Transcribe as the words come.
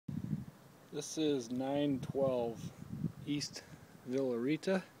This is 912 East Villa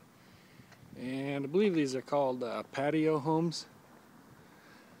Rita, and I believe these are called patio homes.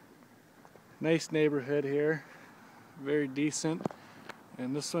 Nice neighborhood here, very decent.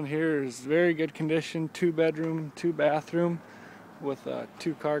 And this one here is very good condition, 2-bedroom, 2-bathroom with a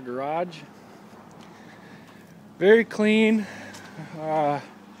 2-car garage. Very clean.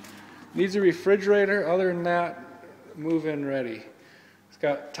 Needs a refrigerator. Other than that, move-in ready. It's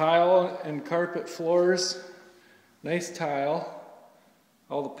got tile and carpet floors. Nice tile.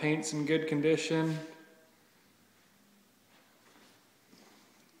 All the paint's in good condition.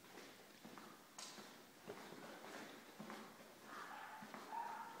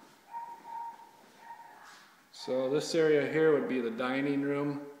 So this area here would be the dining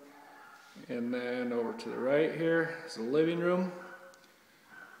room, and then over to the right here is the living room.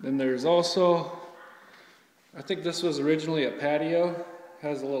 Then there's also, I think this was originally a patio.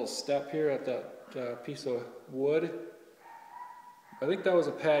 Has a little step here at that piece of wood. I think that was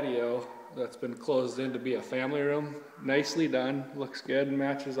a patio that's been closed in to be a family room. Nicely done, looks good and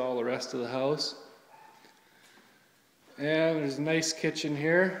matches all the rest of the house. And there's a nice kitchen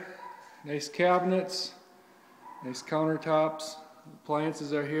here, nice cabinets, nice countertops.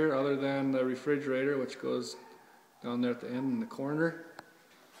 Appliances are here other than the refrigerator, which goes down there at the end in the corner.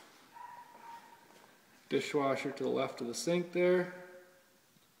 Dishwasher to the left of the sink there.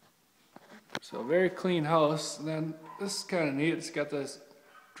 So very clean house. And then this is kind of neat. It's got this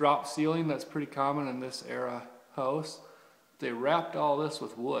drop ceiling that's pretty common in this era house. They wrapped all this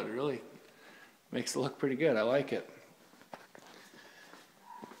with wood. It really makes it look pretty good. I like it.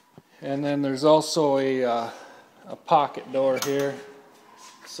 And then there's also a pocket door here,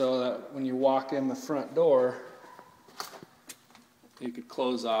 so that when you walk in the front door, you could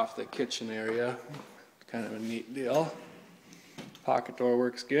close off the kitchen area. Kind of a neat deal. Pocket door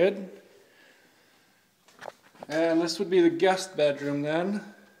works good. And this would be the guest bedroom then.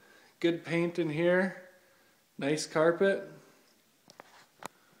 Good paint in here. Nice carpet.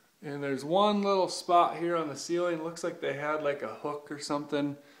 And there's one little spot here on the ceiling. Looks like they had like a hook or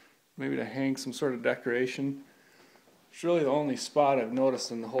something, maybe to hang some sort of decoration. It's really the only spot I've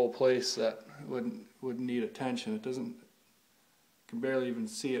noticed in the whole place that would need attention. It doesn't, you can barely even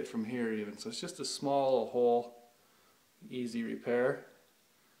see it from here even. So it's just a small little hole, easy repair.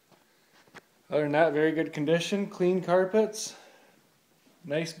 Other than that, very good condition, clean carpets,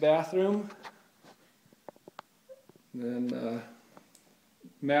 nice bathroom, then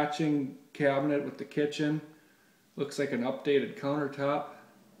matching cabinet with the kitchen. Looks like an updated countertop.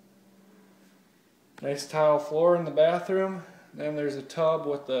 Nice tile floor in the bathroom. Then there's a tub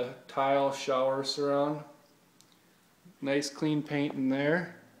with the tile shower surround. Nice clean paint in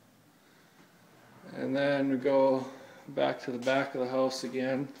there. And then we go back to the back of the house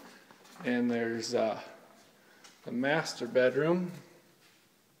again, and there's the master bedroom.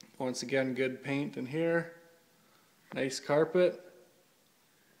 Once again, good paint in here. Nice carpet.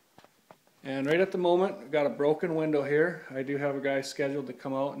 And right at the moment, we've got a broken window here. I do have a guy scheduled to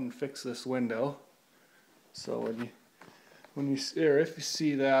come out and fix this window. So if you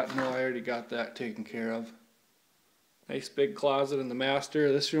see that, no, I already got that taken care of. Nice big closet in the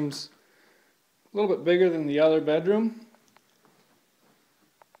master. This room's a little bit bigger than the other bedroom.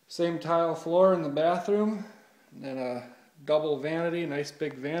 Same tile floor in the bathroom. And then a double vanity, nice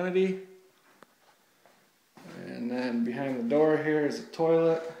big vanity. And then behind the door here is a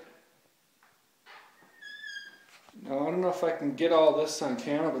toilet. Now I don't know if I can get all this on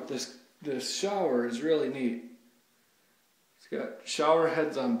camera, but this shower is really neat. It's got shower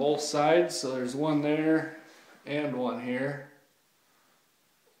heads on both sides, so there's one there and one here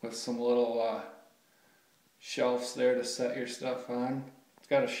with some little shelves there to set your stuff on. It's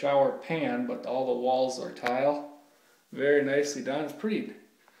got a shower pan, but all the walls are tile. Very nicely done. It's pretty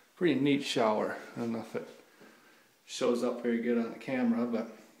neat shower. I don't know if it shows up very good on the camera, but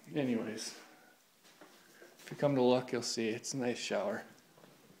anyways, if you come to look, you'll see it's a nice shower.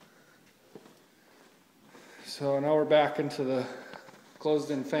 So now we're back into the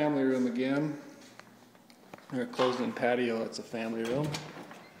closed-in family room again. Or closed-in patio, that's a family room.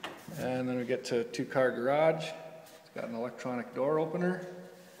 And then we get to a 2-car garage. It's got an electronic door opener.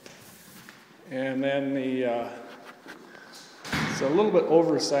 And then it's a little bit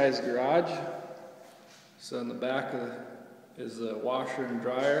oversized garage. So in the back is the washer and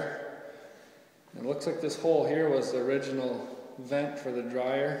dryer. It looks like this hole here was the original vent for the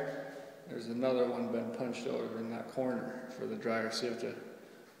dryer. There's another one been punched over in that corner for the dryer, so you have to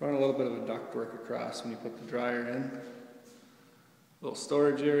run a little bit of a ductwork across when you put the dryer in. Little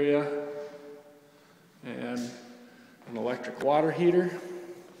storage area and an electric water heater.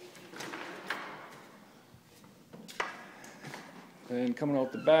 And coming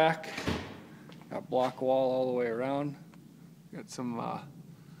out the back, got block wall all the way around. Got some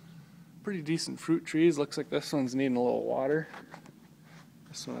pretty decent fruit trees. Looks like this one's needing a little water.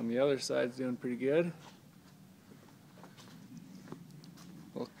 This one on the other side's doing pretty good.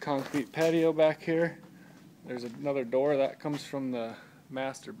 Little concrete patio back here. There's another door that comes from the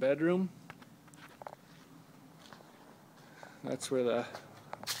master bedroom. That's where the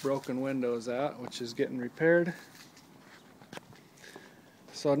broken window is at, which is getting repaired.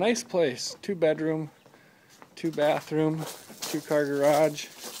 So a nice place, 2-bedroom, 2-bathroom, 2-car garage.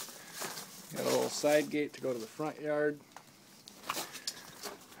 Got a little side gate to go to the front yard.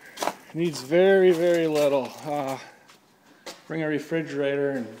 Needs very, very little. Bring a refrigerator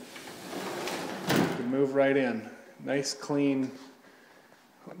and you can move right in. Nice clean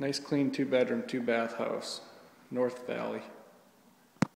 2-bedroom, 2-bath house, North Valley.